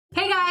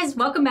guys,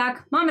 welcome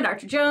back. Mama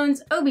Dr.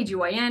 Jones,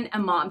 OBGYN,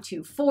 and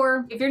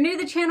Mom24. If you're new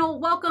to the channel,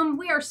 welcome.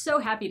 We are so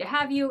happy to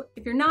have you.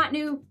 If you're not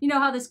new, you know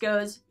how this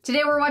goes.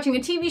 Today we're watching a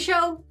TV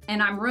show,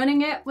 and I'm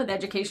running it with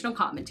educational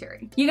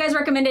commentary. You guys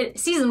recommended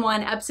season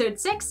 1, episode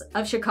 6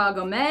 of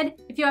Chicago Med.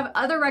 If you have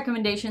other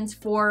recommendations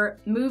for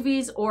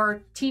movies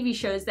or TV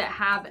shows that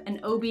have an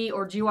OB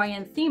or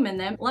GYN theme in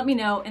them, let me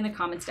know in the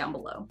comments down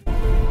below.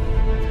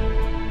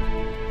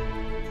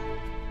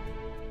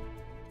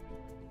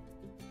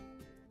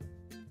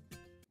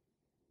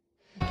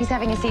 He's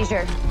having a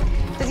seizure.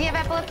 Does he have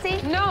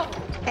epilepsy? No.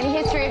 Any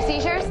history of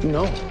seizures?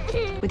 No.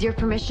 With your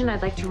permission,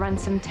 I'd like to run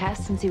some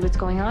tests and see what's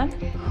going on.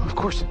 Of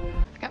course.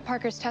 Got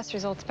Parker's test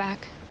results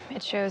back.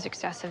 It shows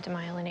excessive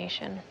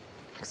demyelination.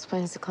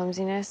 Explains the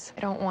clumsiness.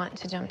 I don't want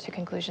to jump to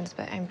conclusions,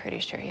 but I'm pretty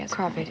sure he has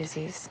Krabbe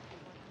disease.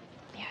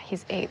 Yeah,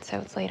 he's 8, so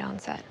it's late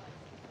onset.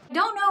 I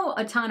don't know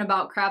a ton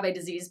about Krabbe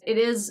disease. It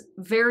is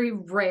very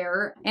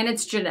rare and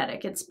it's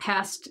genetic. It's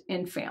passed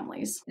in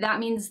families. That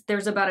means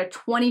there's about a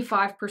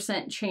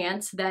 25%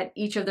 chance that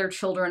each of their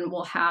children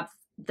will have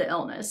the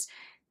illness.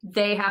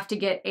 They have to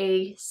get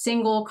a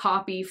single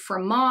copy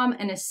from mom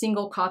and a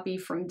single copy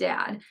from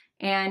dad.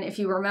 And if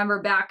you remember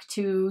back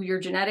to your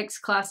genetics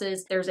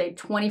classes, there's a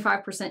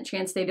 25%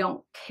 chance they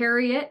don't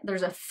carry it.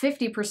 There's a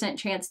 50%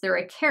 chance they're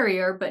a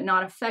carrier but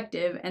not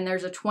effective. And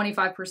there's a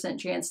 25%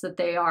 chance that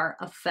they are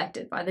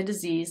affected by the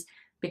disease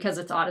because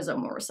it's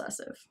autosomal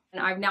recessive.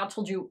 And I've now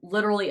told you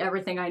literally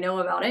everything I know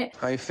about it.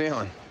 How you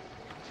feeling?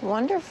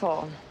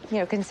 Wonderful. You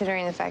know,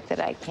 considering the fact that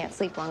I can't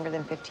sleep longer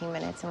than 15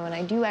 minutes, and when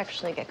I do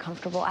actually get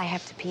comfortable, I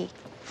have to pee.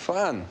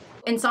 Fun.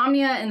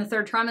 Insomnia in the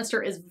 3rd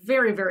trimester is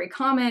very, very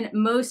common.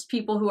 Most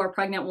people who are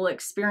pregnant will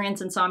experience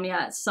insomnia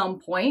at some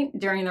point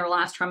during their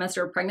last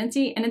trimester of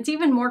pregnancy, and it's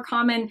even more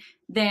common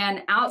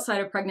than outside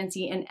of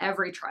pregnancy in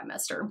every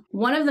trimester.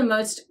 One of the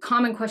most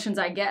common questions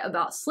I get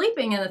about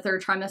sleeping in the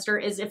 3rd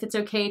trimester is if it's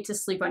okay to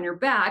sleep on your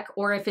back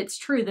or if it's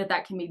true that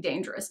that can be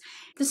dangerous.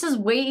 This is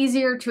way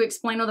easier to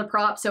explain with a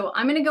prop, so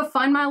I'm gonna go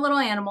find my little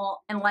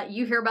animal and let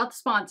you hear about the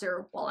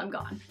sponsor while I'm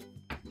gone.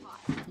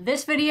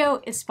 This video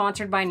is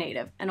sponsored by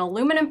Native, an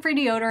aluminum-free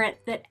deodorant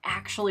that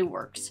actually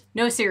works.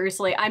 No,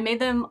 seriously, I made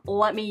them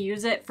let me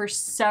use it for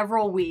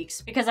several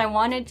weeks because I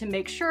wanted to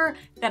make sure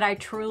that I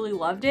truly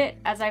loved it,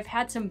 as I've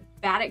had some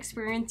bad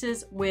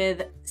experiences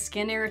with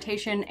skin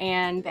irritation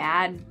and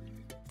bad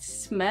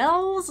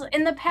smells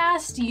in the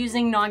past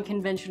using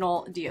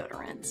non-conventional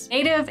deodorants.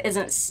 Native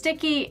isn't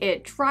sticky,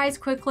 it dries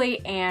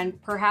quickly,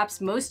 and perhaps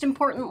most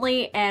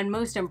importantly and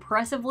most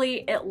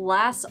impressively, it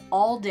lasts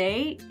all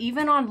day,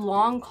 even on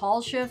long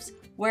call shifts,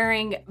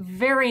 wearing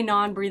very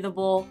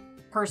non-breathable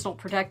personal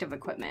protective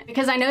equipment.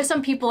 Because I know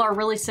some people are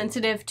really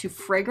sensitive to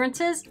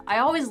fragrances, I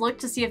always look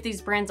to see if these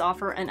brands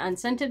offer an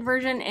unscented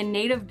version, and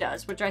Native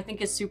does, which I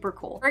think is super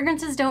cool.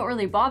 Fragrances don't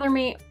really bother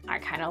me, I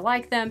kind of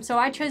like them, so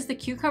I chose the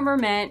cucumber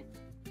mint,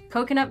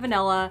 coconut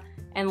vanilla,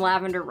 and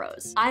lavender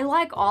rose. I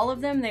like all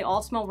of them, they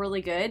all smell really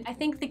good. I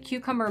think the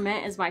cucumber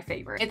mint is my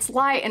favorite. It's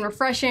light and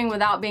refreshing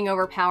without being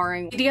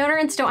overpowering. The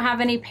deodorants don't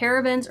have any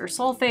parabens or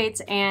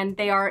sulfates, and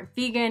they are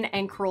vegan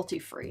and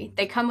cruelty-free.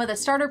 They come with a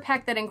starter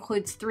pack that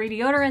includes 3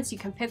 deodorants. You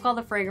can pick all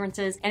the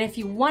fragrances, and if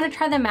you want to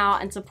try them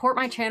out and support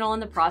my channel in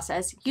the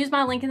process, use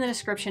my link in the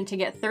description to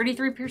get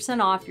 33%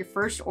 off your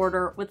first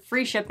order with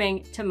free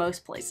shipping to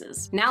most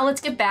places. Now let's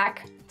get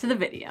back to the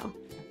video.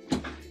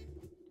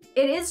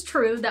 It is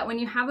true that when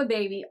you have a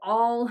baby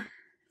all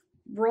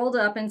rolled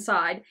up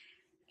inside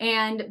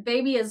and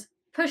baby is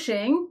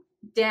pushing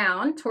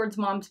down towards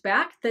mom's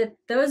back, that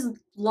those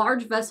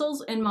large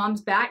vessels in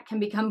mom's back can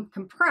become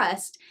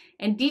compressed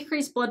and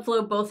decrease blood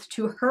flow both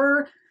to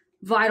her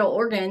vital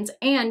organs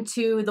and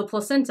to the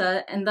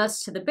placenta, and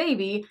thus to the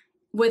baby,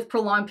 with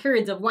prolonged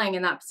periods of laying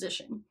in that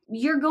position.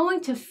 You're going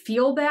to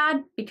feel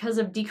bad because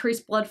of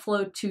decreased blood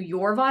flow to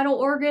your vital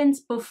organs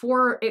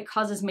before it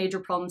causes major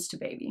problems to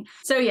baby.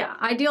 So yeah,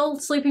 ideal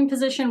sleeping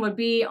position would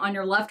be on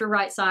your left or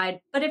right side,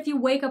 but if you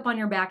wake up on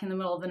your back in the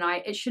middle of the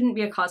night, it shouldn't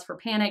be a cause for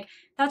panic.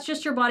 That's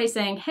just your body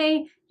saying,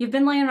 hey, you've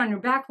been laying on your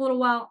back a little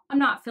while, I'm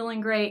not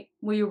feeling great,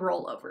 will you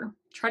roll over?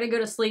 Try to go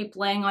to sleep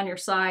laying on your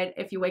side.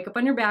 If you wake up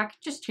on your back,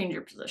 just change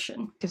your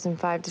position. Gives him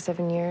 5 to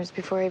 7 years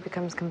before he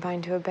becomes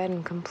confined to a bed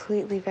and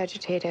completely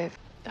vegetative.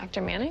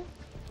 Dr. Manning?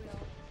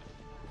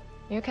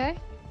 You okay?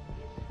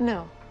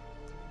 No.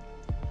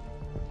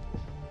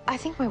 I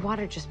think my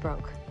water just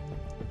broke.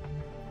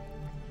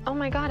 Oh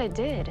my God, it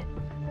did.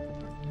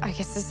 I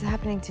guess this is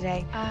happening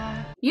today.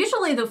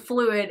 Usually the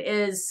fluid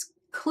is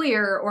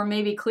clear, or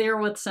maybe clear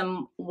with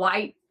some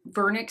white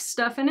vernix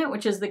stuff in it,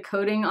 which is the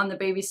coating on the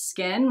baby's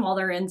skin while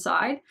they're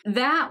inside.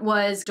 That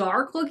was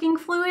dark looking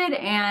fluid,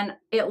 and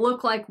it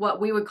looked like what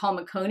we would call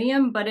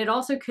meconium, but it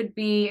also could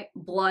be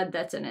blood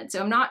that's in it.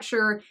 So I'm not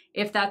sure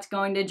if that's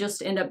going to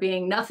just end up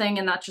being nothing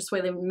and that's just the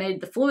way they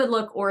made the fluid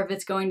look, or if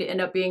it's going to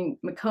end up being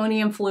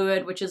meconium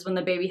fluid, which is when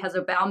the baby has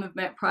a bowel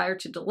movement prior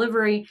to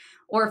delivery,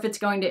 or if it's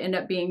going to end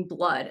up being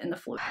blood in the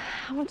fluid.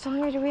 How much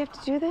longer do we have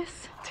to do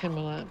this? 10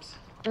 more laps.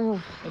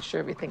 Ooh. Make sure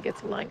everything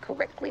gets aligned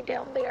correctly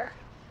down there.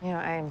 You know,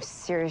 I am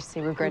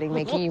seriously regretting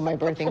making you my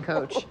birthing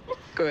coach.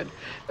 Good.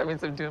 That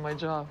means I'm doing my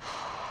job.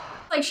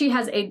 Like she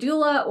has a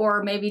doula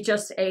or maybe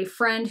just a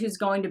friend who's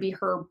going to be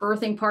her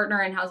birthing partner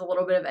and has a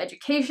little bit of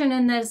education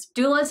in this.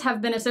 Doulas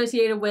have been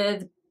associated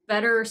with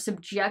better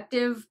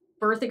subjective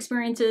birth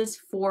experiences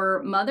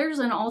for mothers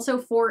and also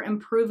for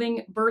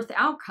improving birth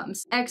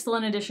outcomes.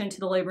 Excellent addition to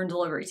the labor and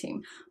delivery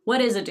team.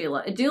 What is a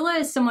doula? A doula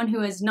is someone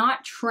who is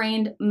not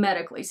trained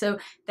medically. So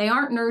they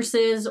aren't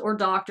nurses or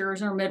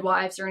doctors or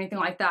midwives or anything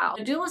like that.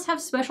 Doulas have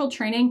special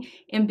training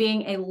in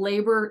being a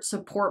labor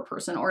support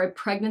person or a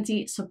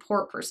pregnancy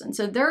support person.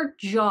 So their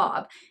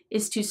job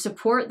is to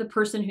support the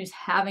person who's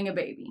having a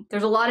baby.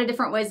 There's a lot of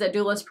different ways that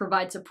doulas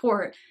provide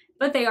support,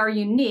 but they are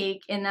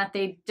unique in that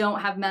they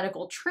don't have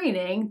medical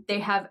training.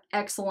 They have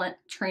excellent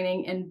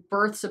training in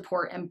birth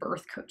support and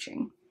birth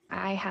coaching.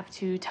 I have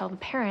to tell the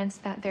parents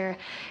that their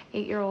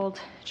 8-year-old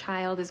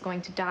child is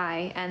going to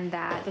die and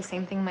that the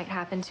same thing might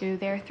happen to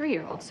their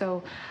 3-year-old.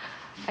 So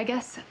I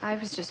guess I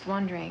was just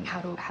wondering,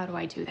 how do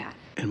I do that?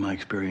 In my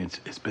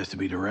experience, it's best to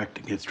be direct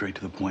and get straight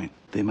to the point.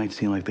 They might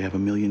seem like they have a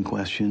million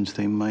questions.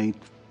 They might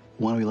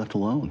want to be left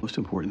alone. The most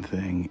important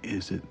thing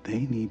is that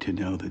they need to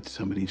know that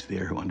somebody's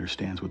there who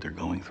understands what they're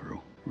going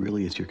through.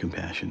 Really, it's your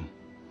compassion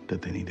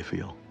that they need to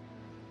feel.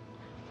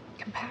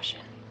 Compassion.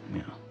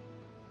 Yeah.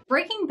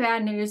 Breaking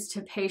bad news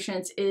to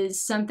patients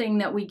is something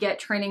that we get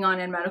training on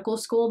in medical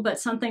school, but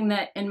something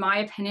that, in my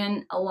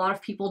opinion, a lot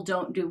of people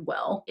don't do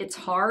well. It's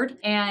hard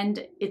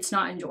and it's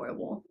not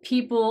enjoyable.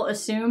 People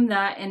assume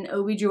that in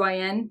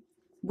OBGYN,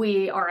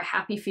 we are a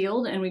happy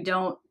field and we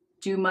don't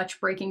do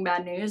much breaking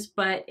bad news,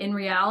 but in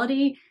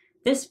reality,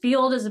 this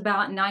field is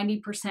about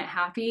 90%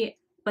 happy,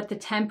 but the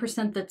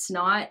 10% that's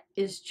not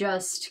is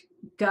just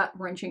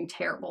gut-wrenching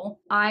terrible.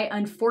 I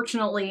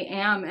unfortunately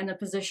am in a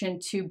position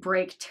to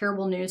break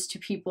terrible news to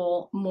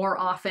people more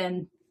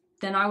often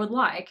than I would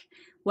like,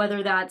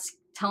 whether that's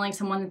telling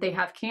someone that they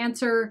have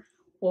cancer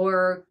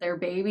or their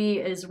baby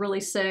is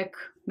really sick,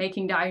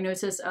 making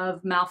diagnosis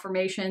of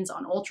malformations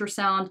on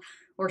ultrasound,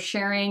 or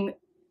sharing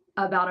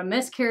about a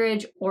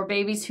miscarriage, or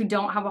babies who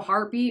don't have a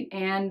heartbeat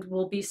and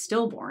will be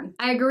stillborn.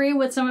 I agree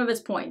with some of his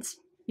points.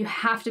 You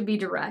have to be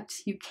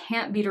direct. You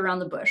can't beat around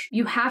the bush.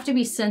 You have to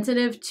be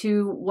sensitive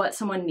to what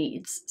someone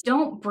needs.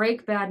 Don't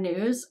break bad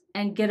news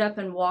and get up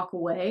and walk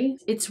away.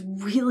 It's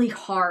really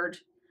hard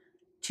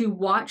to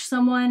watch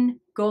someone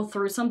go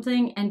through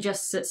something and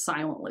just sit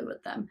silently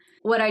with them.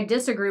 What I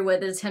disagree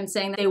with is him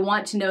saying that they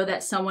want to know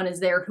that someone is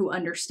there who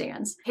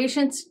understands.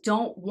 Patients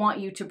don't want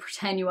you to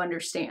pretend you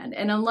understand.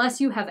 And unless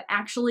you have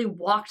actually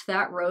walked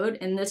that road,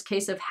 in this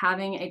case of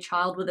having a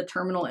child with a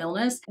terminal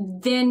illness,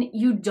 then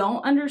you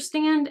don't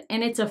understand,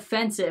 and it's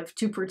offensive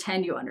to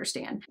pretend you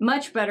understand.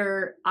 Much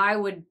better, I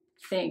would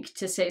think,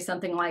 to say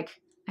something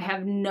like, I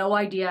have no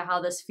idea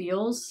how this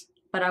feels,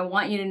 but I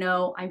want you to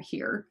know I'm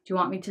here. Do you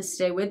want me to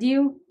stay with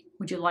you?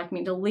 Would you like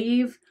me to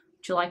leave?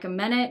 Would you like a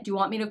minute? Do you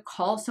want me to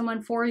call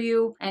someone for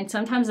you? And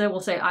sometimes they will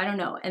say, I don't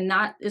know. And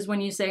that is when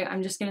you say,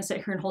 I'm just gonna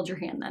sit here and hold your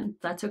hand then.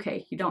 That's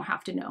okay, you don't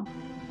have to know.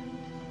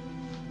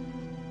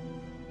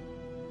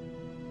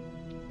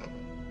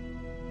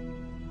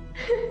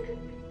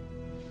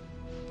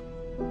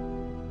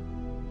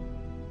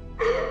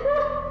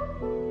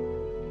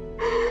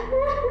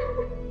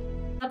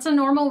 That's a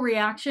normal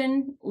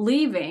reaction.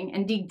 Leaving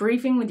and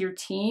debriefing with your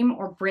team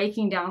or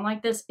breaking down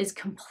like this is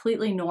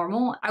completely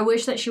normal. I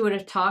wish that she would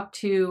have talked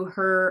to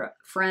her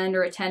friend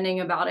or attending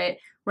about it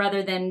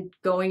rather than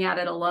going at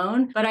it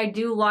alone. But I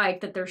do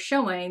like that they're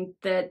showing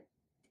that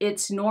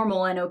it's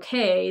normal and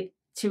okay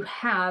to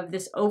have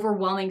this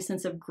overwhelming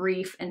sense of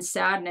grief and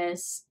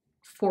sadness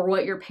for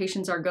what your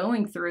patients are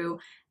going through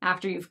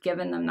after you've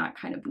given them that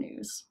kind of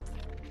news.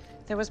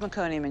 There was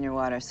meconium in your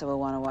water, so we'll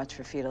want to watch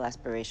for fetal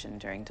aspiration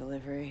during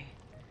delivery.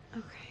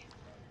 Okay.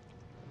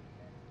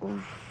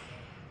 Oof.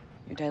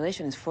 Your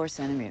dilation is 4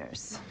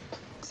 centimeters.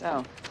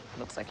 So,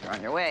 looks like you're on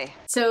your way.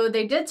 So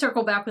they did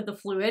circle back with the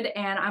fluid,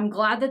 and I'm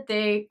glad that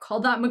they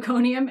called that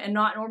meconium and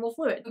not normal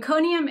fluid.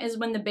 Meconium is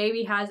when the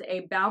baby has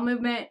a bowel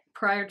movement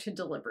prior to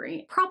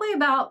delivery. Probably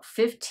about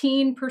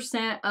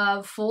 15%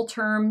 of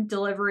full-term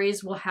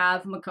deliveries will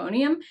have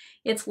meconium.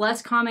 It's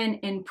less common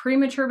in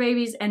premature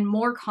babies and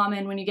more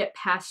common when you get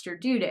past your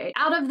due date.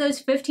 Out of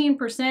those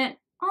 15%,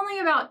 only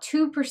about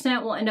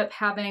 2% will end up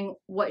having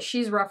what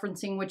she's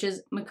referencing, which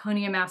is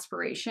meconium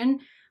aspiration,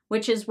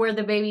 which is where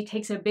the baby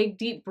takes a big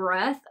deep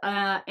breath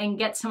and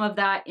gets some of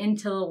that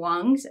into the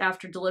lungs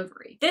after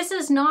delivery. This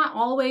is not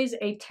always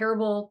a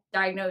terrible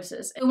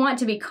diagnosis. We want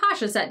to be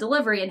cautious at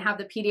delivery and have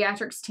the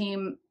pediatrics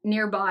team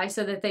nearby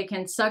so that they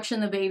can suction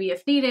the baby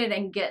if needed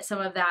and get some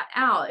of that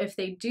out if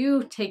they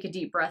do take a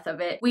deep breath of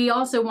it. We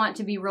also want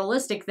to be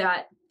realistic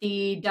that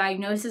the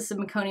diagnosis of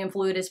meconium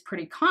fluid is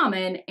pretty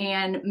common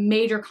and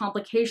major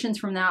complications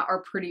from that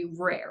are pretty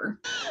rare.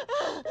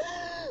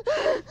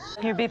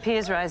 Your BP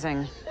is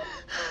rising.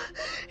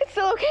 It's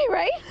still okay,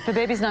 right? The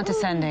baby's not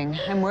descending.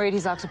 I'm worried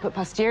he's occiput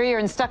posterior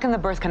and stuck in the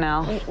birth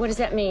canal. What does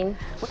that mean?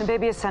 The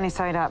baby is sunny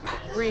side up.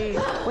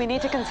 Breathe. We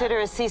need to consider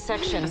a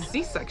C-section.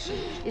 C-section.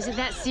 Is it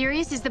that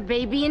serious? Is the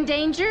baby in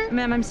danger?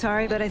 Ma'am, I'm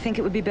sorry, but I think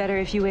it would be better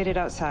if you waited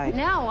outside.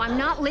 No, I'm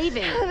not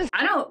leaving.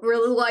 I don't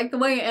really like the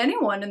way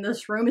anyone in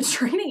this room is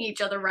treating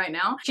each other right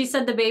now. She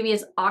said the baby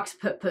is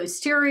occiput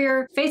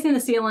posterior, facing the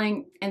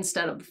ceiling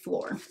instead of the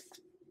floor.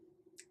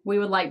 We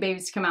would like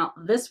babies to come out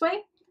this way,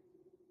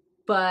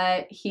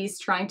 but he's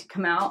trying to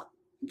come out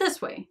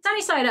this way.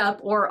 Sunny side up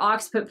or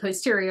occiput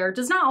posterior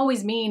does not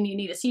always mean you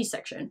need a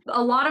C-section.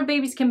 A lot of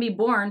babies can be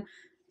born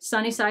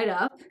sunny side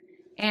up,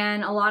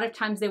 and a lot of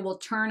times they will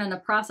turn in the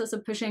process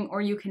of pushing, or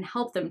you can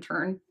help them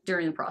turn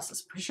during the process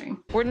of pushing.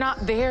 We're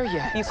not there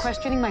yet. Are you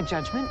questioning my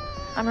judgment?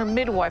 I'm her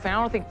midwife, and I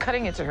don't think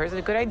cutting it to her is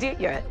a good idea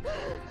yet.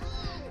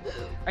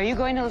 Are you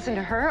going to listen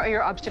to her or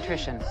your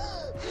obstetrician?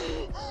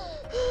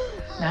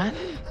 Nat,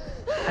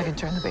 I can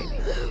turn the baby.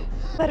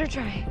 Let her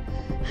try.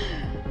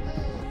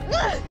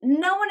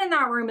 No one in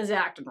that room is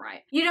acting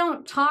right. You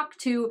don't talk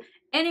to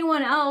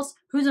anyone else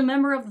who's a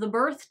member of the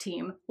birth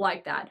team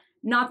like that.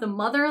 Not the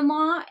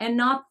mother-in-law and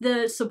not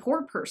the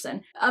support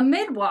person. A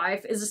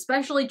midwife is a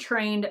specially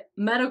trained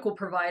medical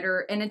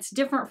provider, and it's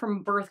different from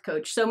a birth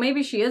coach. So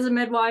maybe she is a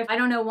midwife. I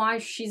don't know why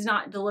she's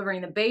not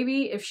delivering the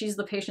baby. If she's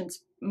the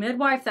patient's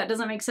midwife, that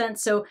doesn't make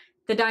sense. So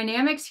the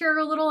dynamics here are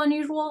a little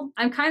unusual.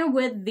 I'm kind of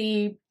with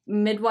the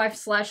midwife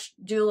slash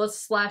doula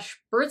slash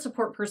birth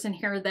support person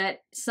here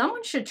that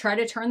someone should try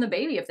to turn the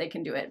baby if they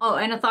can do it. Oh,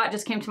 and a thought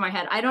just came to my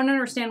head. I don't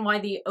understand why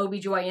the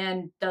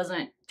OBGYN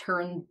doesn't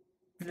turn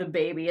the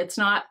baby. It's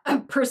not a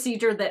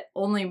procedure that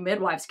only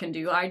midwives can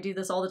do. I do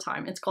this all the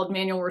time. It's called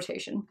manual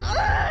rotation.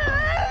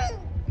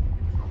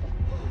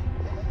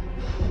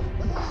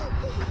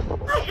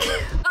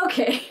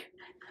 Okay.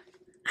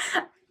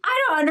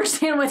 I don't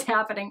understand what's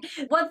happening.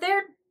 What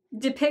they're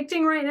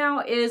depicting right now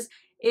is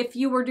if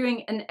you were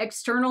doing an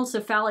external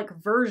cephalic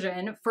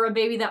version for a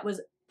baby that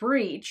was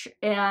breech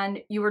and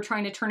you were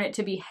trying to turn it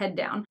to be head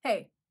down.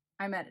 Hey,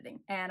 I'm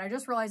editing, and I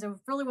just realized I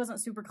really wasn't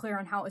super clear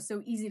on how it was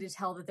so easy to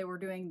tell that they were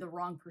doing the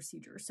wrong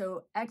procedure.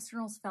 So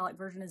external cephalic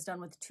version is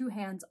done with 2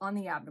 hands on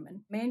the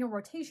abdomen. Manual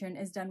rotation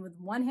is done with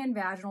 1 hand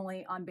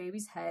vaginally on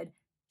baby's head,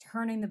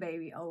 turning the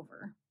baby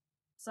over.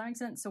 Does that make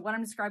sense? So what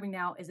I'm describing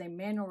now is a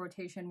manual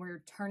rotation where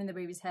you're turning the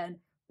baby's head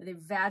with a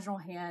vaginal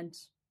hand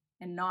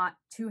and not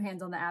 2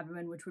 hands on the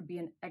abdomen, which would be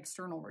an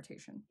external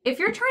rotation. If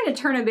you're trying to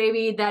turn a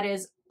baby that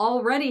is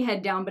already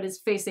head down but is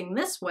facing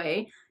this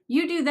way,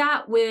 you do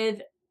that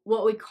with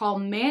what we call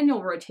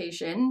manual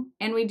rotation,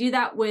 and we do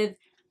that with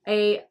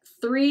a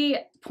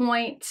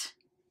 3-point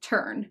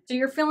turn. So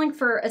you're feeling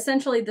for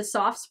essentially the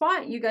soft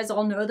spot. You guys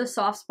all know the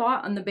soft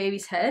spot on the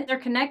baby's head. They're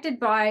connected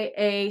by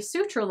a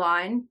suture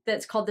line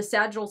that's called the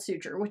sagittal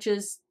suture, which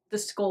is the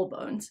skull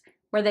bones,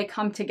 where they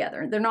come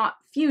together. They're not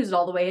fused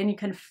all the way, and you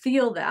can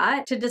feel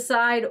that to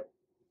decide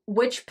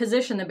which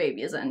position the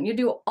baby is in. You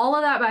do all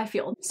of that by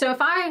feel. So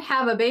if I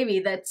have a baby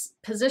that's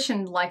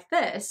positioned like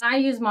this, I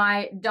use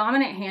my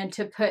dominant hand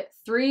to put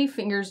 3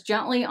 fingers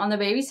gently on the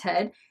baby's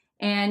head,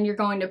 and you're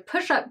going to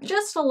push up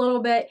just a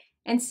little bit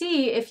and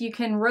see if you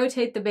can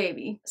rotate the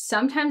baby.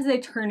 Sometimes they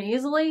turn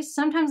easily,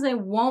 sometimes they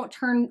won't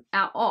turn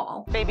at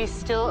all. Baby's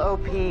still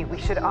OP. We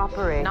should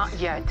operate. Not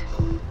yet.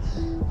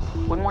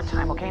 One more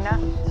time, okay, Nat?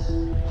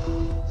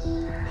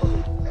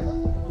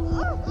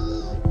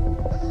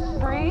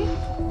 Breathe,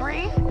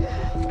 breathe,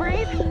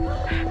 breathe.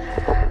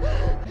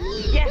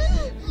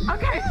 Yes,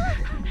 okay.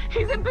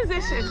 He's in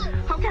position,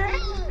 okay?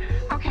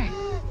 Okay.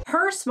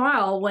 Her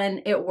smile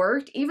when it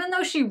worked, even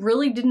though she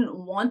really didn't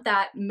want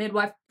that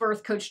midwife,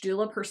 birth coach,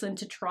 doula person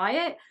to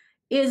try it,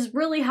 is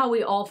really how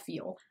we all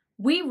feel.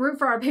 We root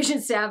for our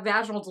patients to have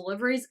vaginal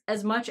deliveries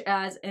as much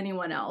as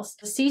anyone else.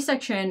 A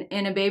C-section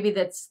in a baby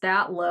that's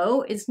that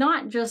low is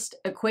not just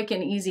a quick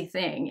and easy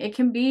thing. It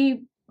can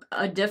be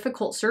a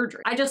difficult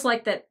surgery. I just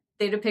like that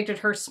they depicted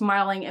her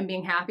smiling and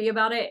being happy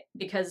about it,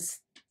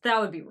 because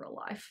that would be real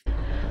life.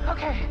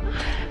 Okay,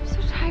 I'm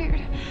so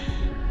tired.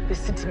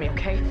 listen to me,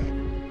 okay?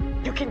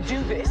 You can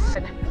do this.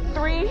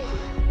 3,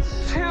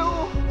 2,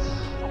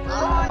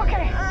 1.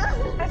 Okay,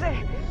 that's it.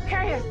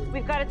 Here he is.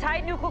 We've got a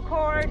tight nuchal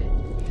cord.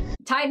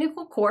 Tight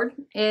nuchal cord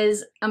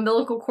is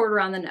umbilical cord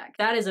around the neck.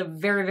 That is a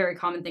very, very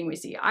common thing we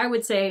see. I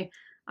would say,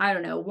 I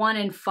don't know, 1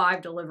 in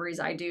 5 deliveries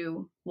I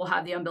do will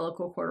have the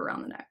umbilical cord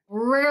around the neck.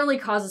 Rarely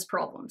causes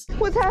problems.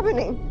 What's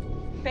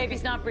happening?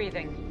 Baby's not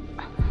breathing.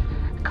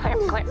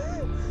 Claire.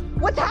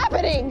 What's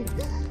happening?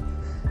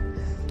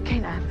 Okay,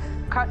 Nat,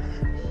 cut.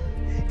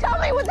 Tell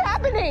me what's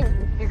happening!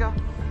 Here you go.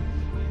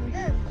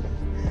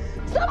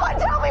 Someone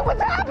tell me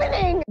what's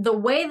happening! The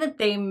way that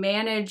they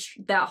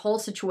managed that whole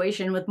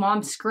situation with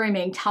mom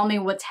screaming, "Tell me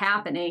what's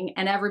happening,"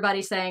 and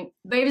everybody saying,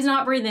 "Baby's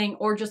not breathing,"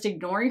 or just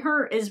ignoring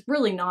her is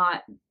really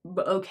not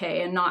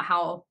okay, and not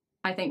how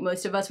I think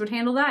most of us would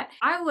handle that.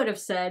 I would have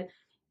said,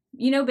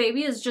 you know,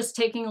 baby is just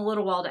taking a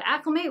little while to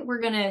acclimate. We're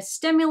gonna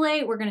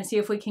stimulate. We're gonna see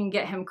if we can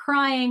get him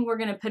crying. We're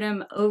gonna put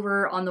him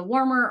over on the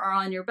warmer or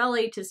on your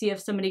belly to see if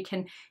somebody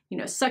can, you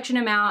know, suction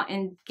him out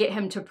and get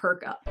him to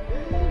perk up.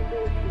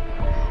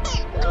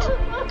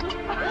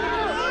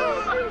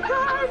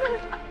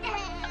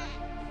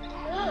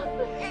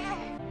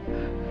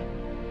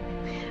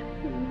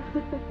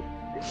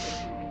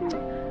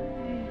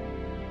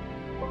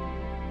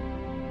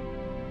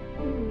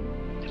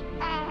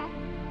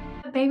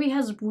 Baby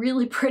has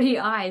really pretty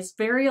eyes,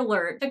 very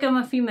alert. Took him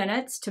a few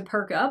minutes to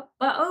perk up,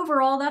 but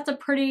overall that's a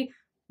pretty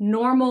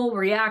normal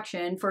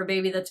reaction for a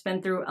baby that's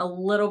been through a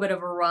little bit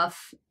of a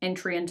rough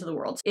entry into the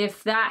world.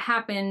 If that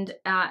happened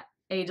at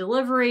a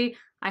delivery,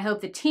 I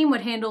hope the team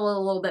would handle it a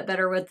little bit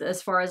better with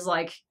as far as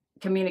like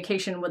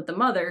communication with the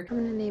mother. I'm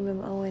gonna name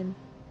him Owen.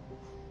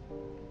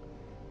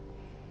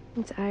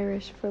 It's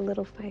Irish for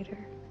little fighter.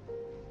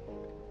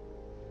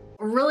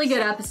 Really good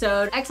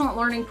episode, excellent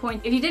learning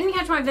point. If you didn't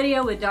catch my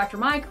video with Dr.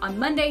 Mike on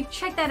Monday,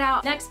 check that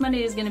out. Next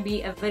Monday is gonna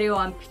be a video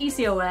on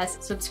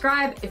PCOS.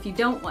 Subscribe if you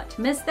don't want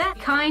to miss that.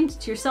 Be kind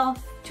to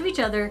yourself, to each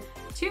other,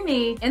 to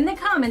me. In the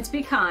comments,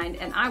 be kind,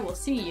 and I will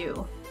see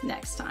you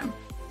next time.